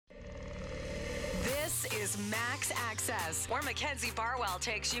is Max Access, where Mackenzie Barwell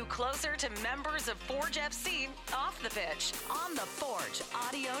takes you closer to members of Forge FC off the pitch on the Forge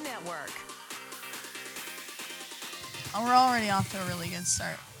Audio Network. Oh, we're already off to a really good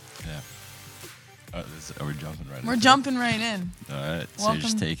start. Yeah. Are we jumping right in? We're jumping right in. All right. So Welcome. you're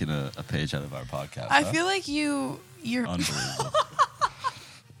just taking a page out of our podcast. I feel like you're Unbelievable.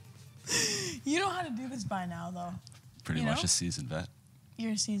 You know how to do this by now, though. Pretty much a seasoned vet.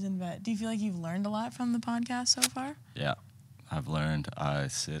 You're a seasoned vet. Do you feel like you've learned a lot from the podcast so far? Yeah. I've learned I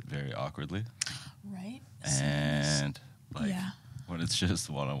sit very awkwardly. Right. And when it's just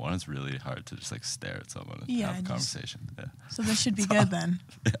one-on-one, it's really hard to just like stare at someone and have a conversation. Yeah. So this should be good then.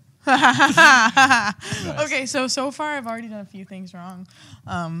 Nice. Okay, so far I've already done a few things wrong.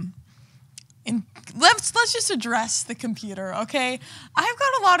 And let's just address the computer, okay? I've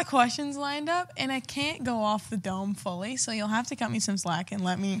got a lot of questions lined up, and I can't go off the dome fully, so you'll have to cut me some slack and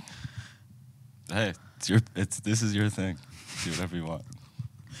let me. Hey, this is your thing. Do whatever you want.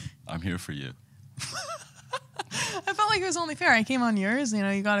 I'm here for you. I felt like it was only fair. I came on yours,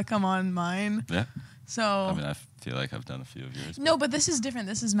 you got to come on mine. Yeah. So. I mean, I feel like I've done a few of yours. No, but this is different.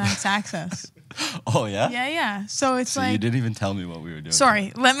 This is Max Access. Oh, yeah? Yeah. So it's so like. You didn't even tell me what we were doing.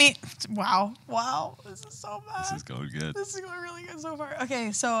 Sorry, let me. Wow. This is so bad. This is going good. This is going really good so far.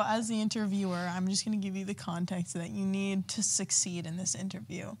 Okay, so as the interviewer, I'm just going to give you the context that you need to succeed in this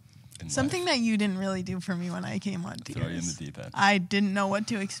interview. Something that you didn't really do for me when I came on to Throw you in the deep end. I didn't know what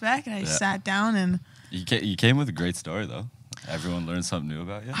to expect, and I sat down and. You came with a great story, though. Everyone learned something new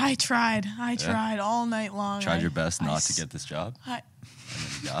about you. I tried all night long. Tried your best not to get this job. And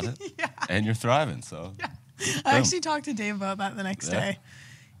then you got it. Yeah. And you're thriving, so. Yeah. I actually talked to Dave about that the next day.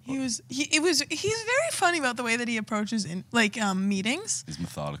 He's very funny about the way that he approaches meetings. He's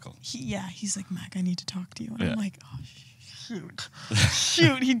methodical. He's like, Mac, I need to talk to you. And I'm like, oh, shoot.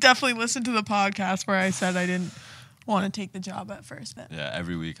 He definitely listened to the podcast where I said I didn't want to take the job at first. Then. Yeah,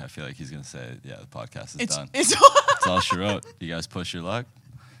 every week I feel like he's going to say, the podcast is done. It's all she wrote. You guys push your luck.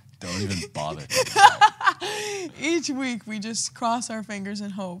 Don't even bother. Each week we just cross our fingers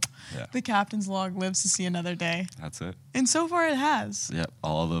and hope the captain's log lives to see another day. That's it. And so far it has. Yep,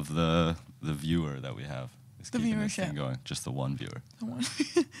 all of the viewer that we have is keeping this thing going. Just the one viewer. The one.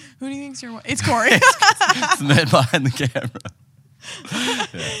 Who do you think's your one? It's Corey. It's the man behind the camera.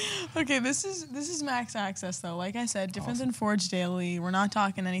 Okay, this is Max Access though. Like I said, different than Forge Daily. We're not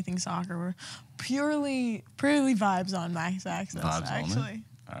talking anything soccer. We're purely vibes on Max Access. Vibes actually. Only?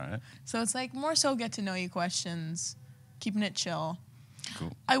 All right. So it's like more so get to know you questions, keeping it chill.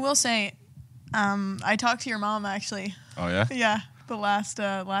 Cool. I will say, I talked to your mom actually. Oh yeah. Yeah, the last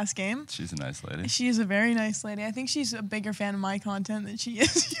game. She's a nice lady. She is a very nice lady. I think she's a bigger fan of my content than she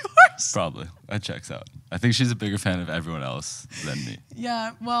is yours. Probably. That checks out. I think she's a bigger fan of everyone else than me.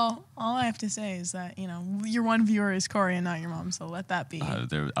 Yeah, well, all I have to say is that, your one viewer is Corey and not your mom, so let that be.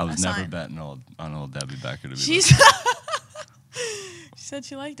 I was never betting on old Debbie Becker to be She said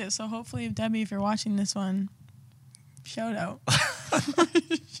she liked it, so hopefully, Debbie, if you're watching this one, shout out.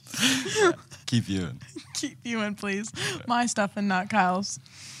 Keep viewing. Keep viewing, please. My stuff and not Kyle's.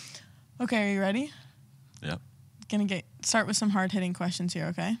 Okay, are you ready? Yep. Gonna start with some hard-hitting questions here,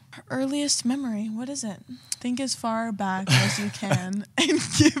 okay? Earliest memory, what is it? Think as far back as you can and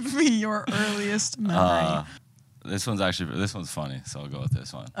give me your earliest memory. This one's funny, so I'll go with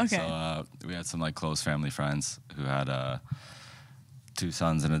this one. Okay. So we had some close family friends who had 2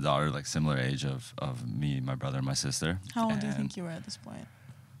 sons and a daughter, similar age of me, my brother, and my sister. How old do you think you were at this point?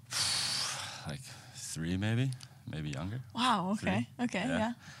 3 maybe younger. Wow, okay. 3. Okay,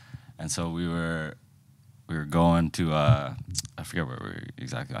 yeah. And so we were going to I forget where we were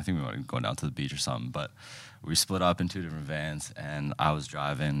exactly. I think we were going down to the beach or something, but we split up in 2 different vans, and I was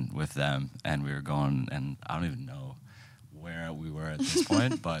driving with them, and we were going, and I don't even know where we were at this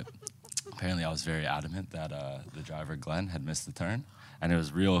point, but apparently I was very adamant that the driver, Glenn, had missed the turn, and it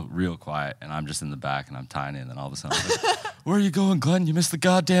was real quiet, and I'm just in the back, and I'm tiny, and then all of a sudden I was like, where are you going, Glenn? You missed the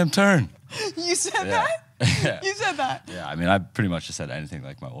goddamn turn. You said that? Yeah. You said that? Yeah, I mean, I pretty much just said anything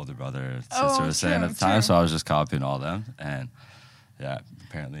like my older brother or sister was saying at the time, so I was just copying all them. And yeah,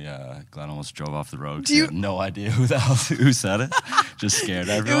 apparently Glenn almost drove off the road. He had no idea who said it. Just scared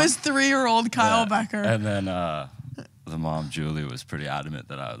everyone. It was 3-year-old Kyle Bekker. And then the mom, Julie, was pretty adamant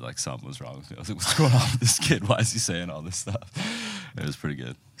that something was wrong with me. I was like, what's going on with this kid? Why is he saying all this stuff? It was pretty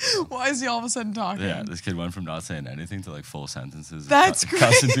good. Why is he all of a sudden talking? Yeah, this kid went from not saying anything to full sentences. That's and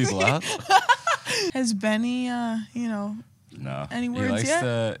cussing people out. Has Benny, No. any words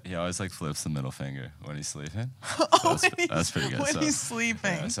yet? He always flips the middle finger when he's sleeping. So that's pretty good. When he's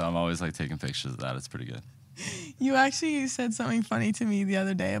sleeping. Yeah, so I'm always taking pictures of that. It's pretty good. You actually said something funny to me the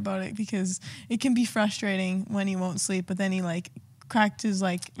other day about it because it can be frustrating when he won't sleep, but then he cracked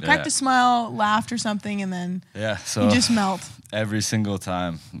a smile, laughed or something, and then so you just melt. Every single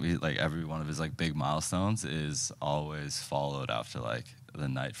time every one of his big milestones is always followed after the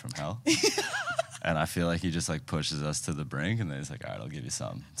night from hell. And I feel like he just pushes us to the brink, and then he's like, all right, I'll give you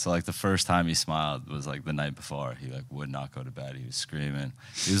something. So the first time he smiled was the night before. He would not go to bed. He was screaming.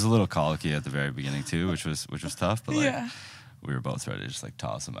 He was a little colicky at the very beginning too, which was tough. But we were both ready to just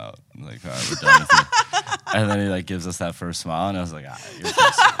toss him out. All right, we're done with you. And then he gives us that first smile, and I was like, you're pretty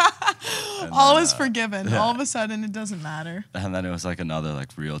sweet. All is forgiven. Yeah. All of a sudden, it doesn't matter. And then it was another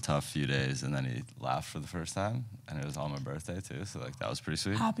real tough few days, and then he laughed for the first time, and it was on my birthday too, so that was pretty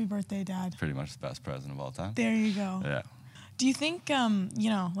sweet. Happy birthday, Dad. Pretty much the best present of all time. There you go. Yeah. Do you think,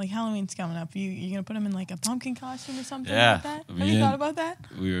 Halloween's coming up, you're going to put him in a pumpkin costume or something like that? Have you thought about that?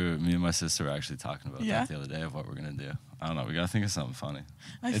 Me and my sister were actually talking about that the other day of what we're going to do. I don't know. We got to think of something funny.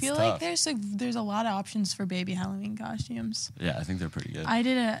 I feel tough. There's a lot of options for baby Halloween costumes. Yeah, I think they're pretty good. I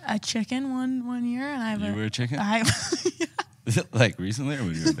did a chicken one year, and You were a chicken? Yeah. Is it recently or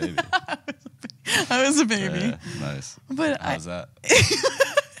when you were a baby? I was a baby. Yeah, nice. But how's that?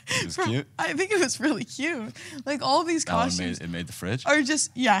 It was cute? I think it was really cute. All these costumes. It made the fridge? Are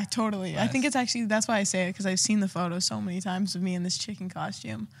just, totally. Nice. I think it's actually, that's why I say it, because I've seen the photos so many times of me in this chicken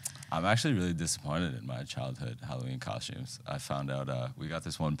costume. I'm actually really disappointed in my childhood Halloween costumes. I found out we got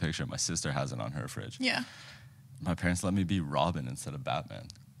this one picture. My sister has it on her fridge. Yeah. My parents let me be Robin instead of Batman.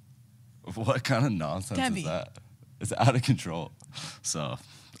 What kind of nonsense is that? It's out of control. So,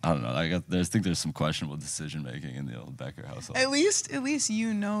 I don't know. I think there's some questionable decision making in the old Bekker household. At least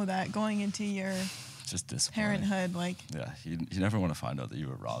you know that going into your just disappointing. Parenthood, Yeah, you never want to find out that you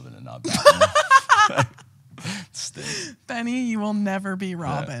were Robin and not Batman. Benny, you will never be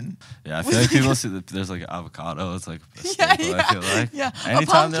Robin. Yeah, I feel like people see that there's avocado. It's a staple, I feel like. Yeah.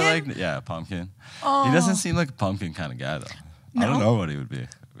 Anytime they're a pumpkin. Oh. He doesn't seem like a pumpkin kind of guy though. No? I don't know what he would be.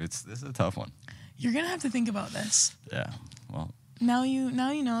 This is a tough one. You're gonna have to think about this. Yeah. Well. Now you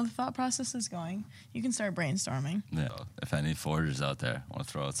know the thought process is going. You can start brainstorming. Yeah. If any forgers out there want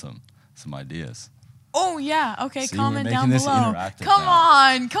to throw out some ideas. Oh yeah. Okay. See, comment down below. Come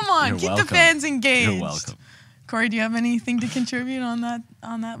on. You're Keep welcome. the fans engaged. You're welcome. Corey, do you have anything to contribute on that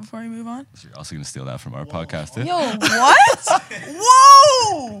before we move on? So you're also gonna steal that from our podcast too. Yo, what?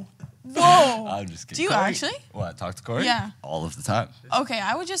 Whoa! I'm just kidding. Do you Corey, actually? What? Talk to Corey? Yeah. All of the time. Okay,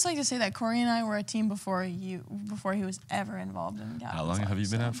 I would just like to say that Corey and I were a team before he was ever involved in Gavin's How long have you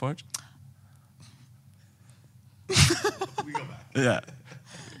been at Forge? We go back. Yeah.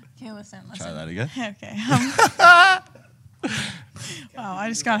 Okay, listen. Try that again. Okay. Wow, I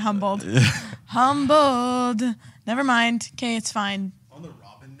just got humbled. Humbled. Never mind. Okay, it's fine. On the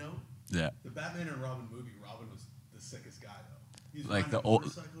Robin note, the Batman and Robin movie, Robin was the sickest guy though. He's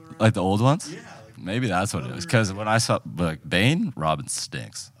the old ones? Yeah. Maybe that's what it was. Because when I saw Bane, Robin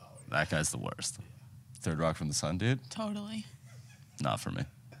stinks. Oh, yeah. That guy's the worst. Third Rock from the Sun, dude. Totally. Not for me.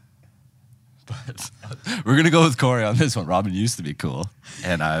 But we're gonna go with Corey on this one. Robin used to be cool,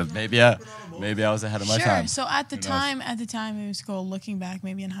 and maybe I was ahead of my time. So at the time, it was cool. Looking back,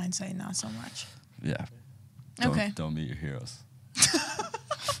 maybe in hindsight, not so much. Yeah. Don't meet your heroes.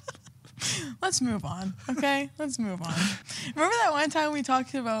 Let's move on. Okay, let's move on. Remember that one time we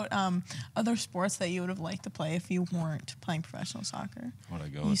talked about other sports that you would have liked to play if you weren't playing professional soccer? What'd I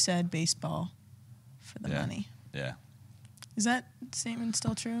go You with? said baseball for the money. Yeah. Is that statement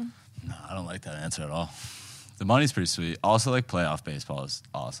still true? No, I don't like that answer at all. The money's pretty sweet. Also, playoff baseball is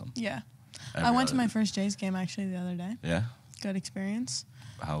awesome. Yeah. I went to my first Jays game actually the other day. Yeah? Good experience.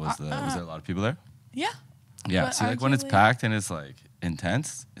 How was was there a lot of people there? Yeah. Yeah. But See, when it's packed and it's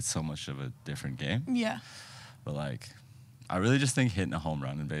intense, it's so much of a different game. Yeah. But I really just think hitting a home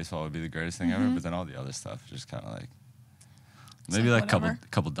run in baseball would be the greatest thing ever. But then all the other stuff just kind of maybe a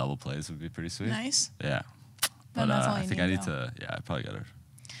couple double plays would be pretty sweet. Nice. Yeah. Then But that's all I you think need, I need though. to. Yeah, I probably got to.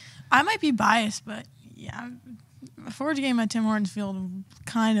 I might be biased, but yeah, a Forge game at Tim Hortons Field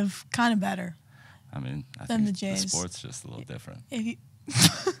kind of better. I mean, I Than think the Jays. sport's just a little different. If you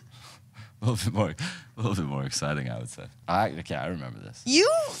A little bit more exciting, I would say. I remember this.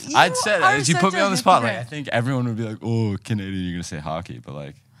 I'd said as you put me on the spot. I think everyone would be like, "Oh, Canadian, you're gonna say hockey,"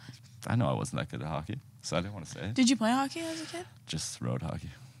 but I know I wasn't that good at hockey, so I didn't want to say it. Did you play hockey as a kid? Just road hockey.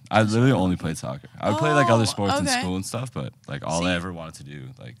 I literally only played soccer. I would play other sports in okay. school and stuff, but all I ever wanted to do,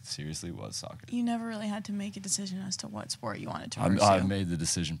 seriously, was soccer. You never really had to make a decision as to what sport you wanted to pursue. I made the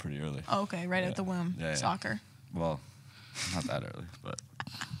decision pretty early. Oh, okay, right at the womb. Yeah. Soccer. Well, not that early, but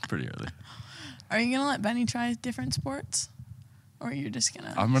pretty early. Are you gonna let Benny try different sports? Or you're just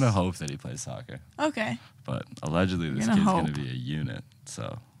gonna... I'm going to hope that he plays soccer. Okay. But allegedly, this kid's going to be a unit.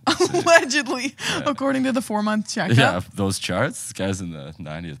 So... Allegedly, according to the 4-month checkup. Yeah, those charts, this guy's in the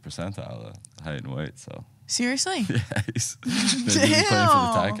 90th percentile of height and weight, so... Seriously? Yeah, he's maybe he's playing for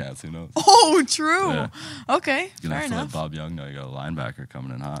the Ticats, who knows? Oh, true. Yeah. Okay, You're going to fair have to let enough. Bob Young know you got a linebacker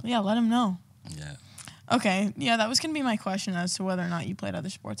coming in hot. Yeah, let him know. Yeah. Okay, yeah, that was going to be my question as to whether or not you played other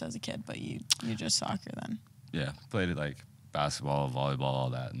sports as a kid, but you just soccer then. Yeah, played it like basketball, volleyball, all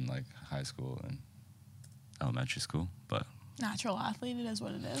that in like high school and elementary school, but... Natural athlete, it is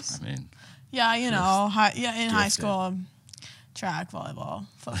what it is. I mean... Yeah, you know, in high school, track, volleyball,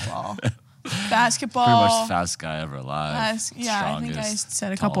 football, basketball. Pretty much the fastest guy ever alive. I think I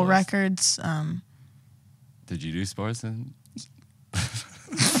set a couple tallest. records. Did you do sports?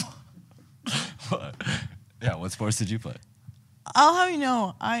 What? Yeah, what sports did you play? I'll have you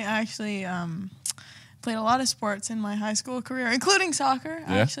know, I actually played a lot of sports in my high school career, including soccer.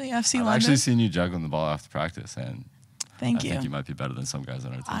 Yeah? Actually, FC London. I've actually seen you juggling the ball after practice, and Thank I you. think you might be better than some guys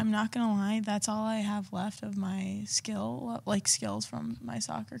on our team. I'm not gonna lie, that's all I have left of my skills from my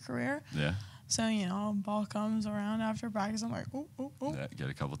soccer career. Yeah. So, you know, ball comes around after practice, I'm like, oh. Yeah, get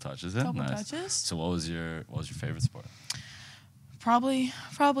a couple touches in. Couple Nice. touches. So what was your favorite sport? Probably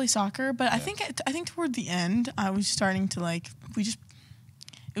soccer, but I think toward the end I was starting to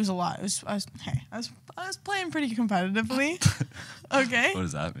it was a lot. I was playing pretty competitively. Okay. What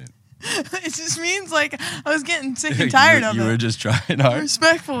does that mean? It just means like I was getting sick and tired of it. You were just trying hard.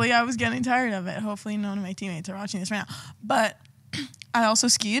 Respectfully, I was getting tired of it. Hopefully none of my teammates are watching this right now. But I also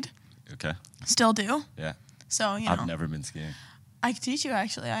skied. Okay. Still do. Yeah. So, you know. I've never been skiing. I could teach you,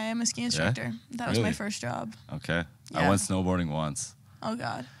 actually. I am a ski instructor. That was my Really? first job. Okay. Yeah. I went snowboarding once. Oh,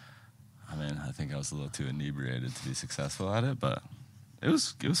 God. I mean, I think I was a little too inebriated to be successful at it, but it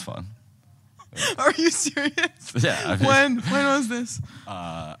was fun. Are you serious? Yeah. I mean, When was this?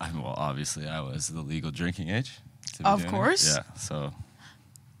 well, obviously, I was the legal drinking age. to be Of doing it. course. Yeah. So,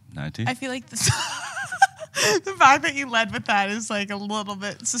 19. I feel like this, the fact that you led with that is like a little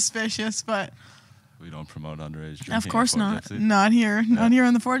bit suspicious, but We don't promote underage drinking. of course at Fort not. Gypsy. Not here. Not here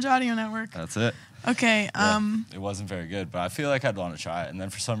on the Forge Audio Network. That's it. Okay. Yeah. It wasn't very good, but I feel like I'd want to try it. And then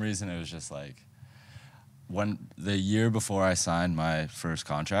for some reason, it was just like, when the year before I signed my first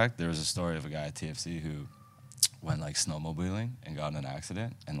contract, there was a story of a guy at TFC who went like snowmobiling and got in an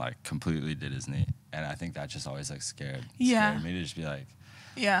accident and like completely did his knee. And I think that just always like scared me to just be like,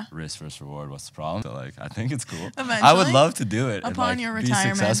 Yeah. risk versus reward. What's the problem? So like, I think it's cool. Eventually, I would love to do it and upon like, your be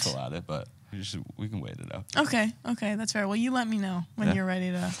retirement. successful at it, but we can wait it out. Okay, that's fair. Well, you let me know when Yeah. you're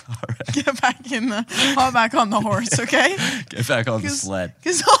ready to All right. get back hop back on the horse, okay? Get back on the sled.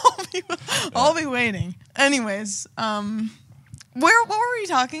 Because I'll be waiting. Anyways, what were we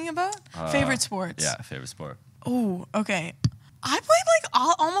talking about? Favorite sports? Yeah, favorite sport. Oh, okay. I played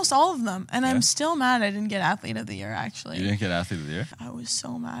like almost all of them, and Yeah? I'm still mad I didn't get Athlete of the Year, actually. You didn't get Athlete of the Year? I was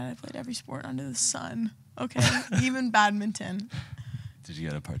so mad. I played every sport under the sun. Okay, even badminton. Did you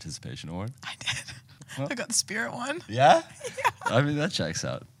get a participation award? I did. Well. I got the spirit one. Yeah? I mean, that checks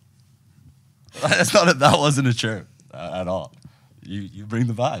out. That wasn't a chirp at all. You bring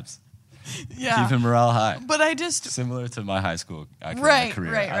the vibes. Yeah. Keeping morale high. But I just... Similar to my high school academic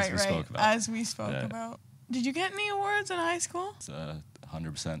career, as we spoke about. As we spoke about. Did you get any awards in high school? It's a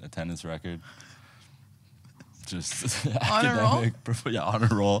 100% attendance record. Just Honor roll? academic. Yeah, honor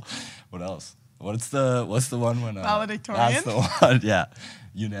roll. What else? What's the one when... Valedictorian? That's the one, yeah.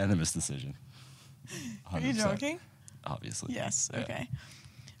 Unanimous decision. 100%. Are you joking? Obviously. Yes, Yeah. okay.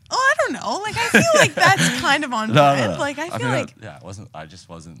 Oh, I don't know. Like, I feel like that's kind of on brand. No. Like, I feel like... I just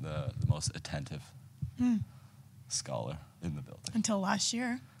wasn't the most attentive scholar in the building. Until last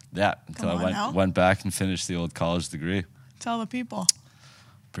year. Yeah, until Come on I now. went back and finished the old college degree. Tell the people.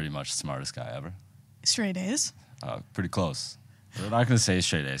 Pretty much the smartest guy ever. Straight A's. Pretty close. We're not going to say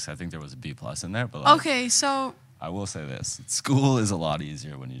straight A's. I think there was a B+ in there. But like, Okay, so... I will say this. School is a lot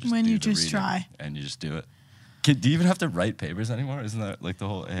easier when you just do the reading try. and you just do it. Do you even have to write papers anymore? Isn't that like the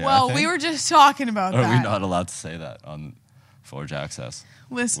whole AI Well, thing? we were just talking about Or that. are we not allowed to say that on Forge Access?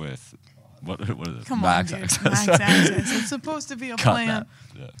 Listen. With, what is it? Come Max on, dude. Access. Max Access. It's supposed to be a Cut plan. that.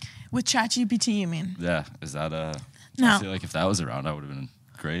 Yeah. With ChatGPT, you mean? Yeah, is that No. I feel like if that was around, I would have been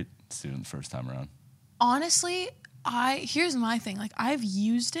a great student the first time around. Honestly, here's my thing. Like, I've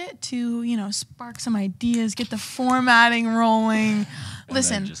used it to, spark some ideas, get the formatting rolling. And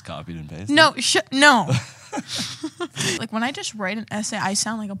Listen. then just copied and pasted? No, no. Like, when I just write an essay, I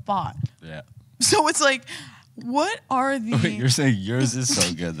sound like a bot. Yeah. So it's like, what are the... Wait, you're saying yours is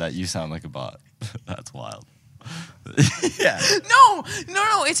so good that you sound like a bot. That's wild. Yeah. No,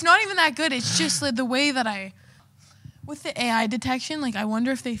 it's not even that good. It's just like the way that With the AI detection, like, I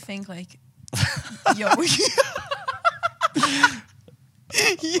wonder if they think, like, yo, you.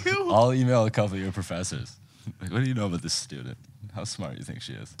 I'll email a couple of your professors. Like, what do you know about this student? How smart do you think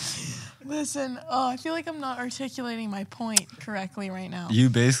she is? Listen, I feel like I'm not articulating my point correctly right now. You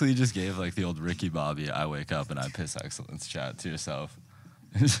basically just gave like the old Ricky Bobby, I wake up and I piss excellence chat to yourself.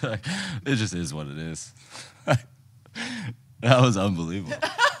 It's like, it just is what it is. That was unbelievable.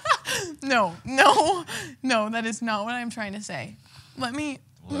 No, that is not what I'm trying to say. We'll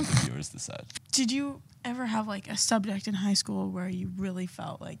let the viewers decide. Did you ever have like a subject in high school where you really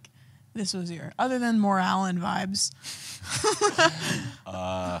felt like this was other than morale and vibes?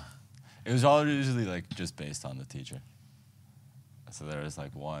 It was all usually like just based on the teacher. So there was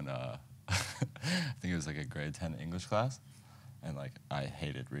like one, I think it was like a grade 10 English class, and like I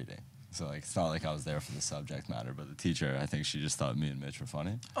hated reading. So like it's not like I was there for the subject matter, but the teacher, I think she just thought me and Mitch were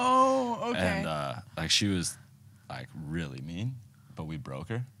funny. Oh, okay. And like she was like really mean, but we broke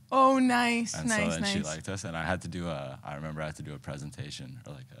her. Oh, nice, And nice, so then nice. she liked us, and I remember I had to do a presentation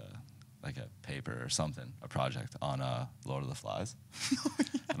or like a paper or something, a project on Lord of the Flies.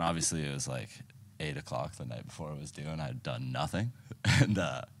 And obviously it was like 8 o'clock the night before it was due, and I had done nothing. And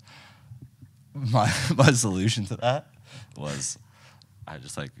my solution to that was I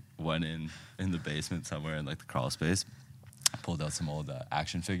just like went in the basement somewhere in like the crawl space, pulled out some old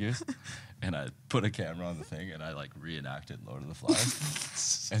action figures, and I put a camera on the thing, and I like reenacted Lord of the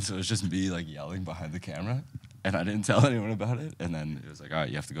Flies. And so it was just me like yelling behind the camera, and I didn't tell anyone about it. And then it was like, all right,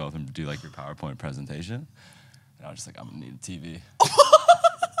 you have to go up and do like your PowerPoint presentation. And I was just like, I'm gonna need a TV.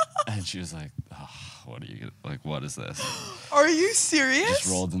 And she was like, oh, what are you gonna, like, what is this? Are you serious?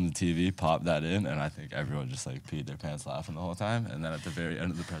 Just rolled in the TV, popped that in, and I think everyone just like peed their pants laughing the whole time. And then at the very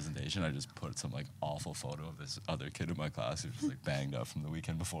end of the presentation, I just put some like awful photo of this other kid in my class who was like banged up from the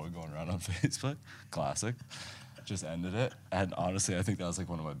weekend before going around on Facebook. Classic. Just ended it. And honestly, I think that was like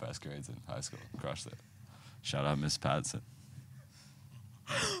one of my best grades in high school. Crushed it. Shout out Miss Patson.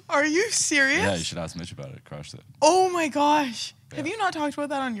 Are you serious? Yeah, you should ask Mitch about it. Crushed it. Oh my gosh. Yeah. Have you not talked about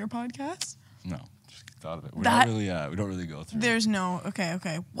that on your podcast? No, just thought of it. We That- don't really go through. There's no, okay.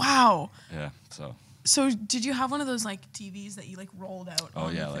 Wow. Yeah, so. So did you have one of those like TVs that you like rolled out? Oh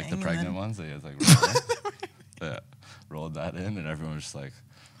on yeah, the like thing the and pregnant then- ones. They had like rolled yeah, rolled that in, and everyone was just like,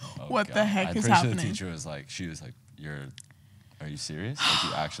 oh, What the God. heck I'm is pretty sure happening? the teacher was like, are you serious? Like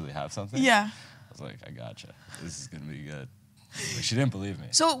you actually have something? Yeah. I was like, I gotcha. This is gonna be good. Like she didn't believe me.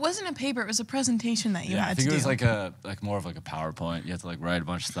 So it wasn't a paper; it was a presentation that you Yeah, had I think to it was do. like more of like a PowerPoint. You had to like write a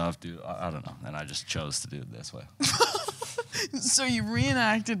bunch of stuff, I don't know. And I just chose to do it this way. So you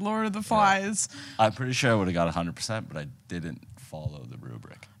reenacted Lord of the Flies, I'm pretty sure I would have got 100%, but I didn't follow the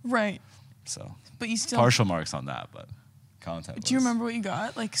rubric. right? So But you still. partial marks on that, but content. Do you was- remember what you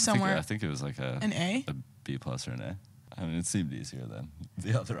got? Like somewhere. I think it was like An A? a B plus or an A. I mean, it seemed easier than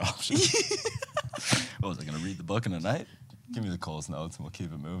the other option. What was I going to read the book in a night? Give me the Coles notes and we'll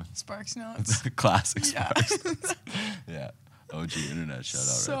keep it moving. Sparks notes. It's a classic Yeah. Sparks notes. Yeah. OG internet shout out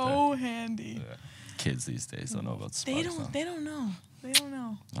So right there. handy. Yeah. Kids these days don't know about Sparks. They don't know. They don't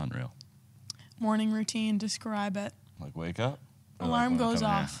know. Unreal. Morning routine. Describe it. Like wake up. or Alarm when I goes come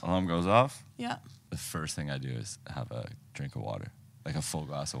in here? off. Alarm goes off. Yeah. The first thing I do is have a drink of water. Like a full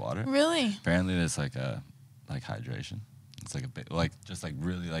glass of water. Really? Apparently there's like hydration. It's like a bit like just like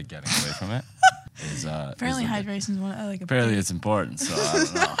really like getting away from it. Apparently, hydration's one like a. Apparently big- it's important, so I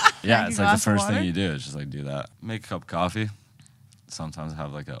don't know. Like Yeah, a it's like the glass of first water? thing you do is just like do that. Make a cup of coffee. Sometimes I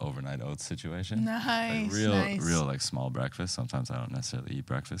have like an overnight oats situation. Nice. Like real, nice. real like small breakfast. Sometimes I don't necessarily eat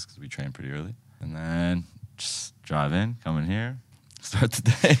breakfast because we train pretty early. And then just drive in, come in here, start the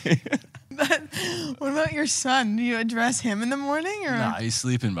day. What about your son? Do you address him in the morning or Nah, he's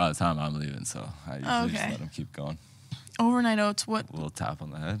sleeping by the time I'm leaving, so I usually just Okay. let him keep going. overnight oats? What? A little tap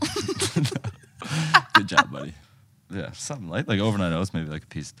on the head. Good job, buddy. Yeah, something like overnight oats, maybe like a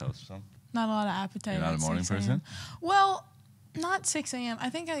piece of toast or something. Not a lot of appetite. You're not at a morning 6 a.m. person? Well, not 6 a.m. I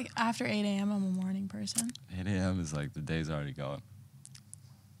think after 8 a.m. I'm a morning person. 8 a.m. is like the day's already going.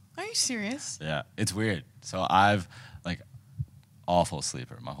 Are you serious? Yeah, it's weird. So I've like awful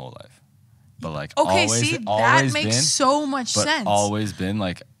sleeper my whole life, but like Okay, always, see, that always makes been, so much but sense. always been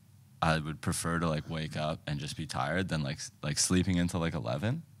like I would prefer to like wake up and just be tired than like sleeping until like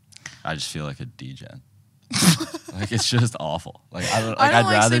 11. I just feel like a degen. Like it's just awful. Like I'd like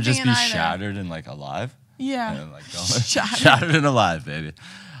rather sleeping just in be either. shattered and like alive. Yeah. And like Shattered. shattered and alive, baby.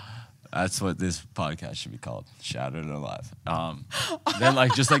 That's what this podcast should be called. Shattered and alive. Then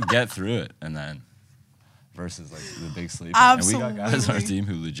like just like get through it and then versus like the big sleeper. Absolutely. And we got guys on our team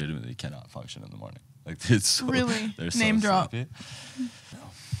who legitimately cannot function in the morning. Like it's so, Really? they're Name so drop. sleepy.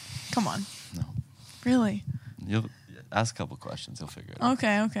 Come on. No. Really? You'll, ask a couple questions. He'll figure it out.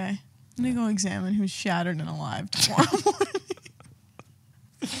 Okay. I'm gonna go examine who's shattered and alive tomorrow morning.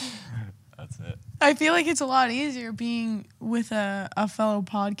 That's it. I feel like it's a lot easier being with a fellow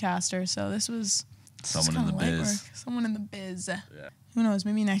podcaster. So this was Someone in the kinda light biz. work. Someone in the biz. Yeah. Who knows?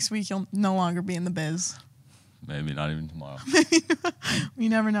 Maybe next week you'll no longer be in the biz. Maybe not even tomorrow. We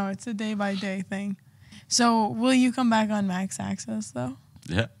never know. It's a day by day thing. So will you come back on Max Access though?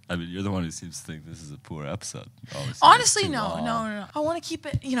 Yeah. I mean, you're the one who seems to think this is a poor episode. Honestly, no. I want to keep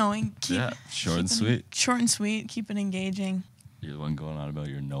it, and keep short and keep it sweet. Short and sweet. Keep it engaging. You're the one going on about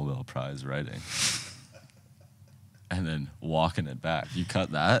your Nobel Prize writing. And then walking it back. You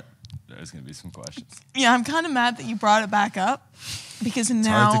cut that, there's going to be some questions. Yeah, I'm kind of mad that you brought it back up because It's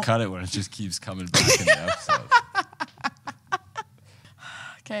now. hard to cut it when it just keeps coming back in the episode.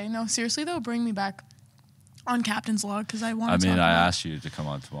 Okay, no, seriously though, bring me back on Captain's Log because I want to. I asked you to come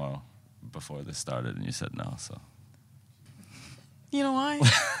on tomorrow before this started, and you said no. So You know why?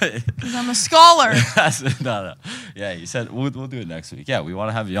 Because I'm a scholar. no. Yeah, you said we'll do it next week. Yeah, we want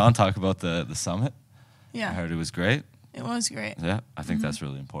to have you on, talk about the summit. I Yeah, heard it was great. it was great. Yeah, I think that's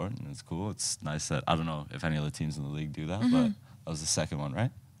really important. It's cool. It's nice that I don't know if any other teams in the league do that, but that was the second one,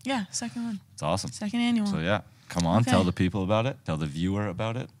 right? Yeah, second one, It's awesome. second annual. So yeah, come on, Okay. tell the people about it, tell the viewer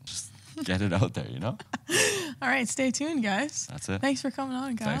about it. Just get it out there, All right, stay tuned, guys. That's it. Thanks for coming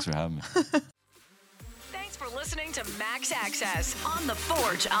on, guys. Thanks for having me. Thanks for listening to Max Access on the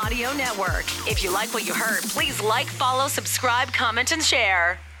Forge Audio Network. If you like what you heard, please like, follow, subscribe, comment, and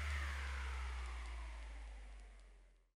share.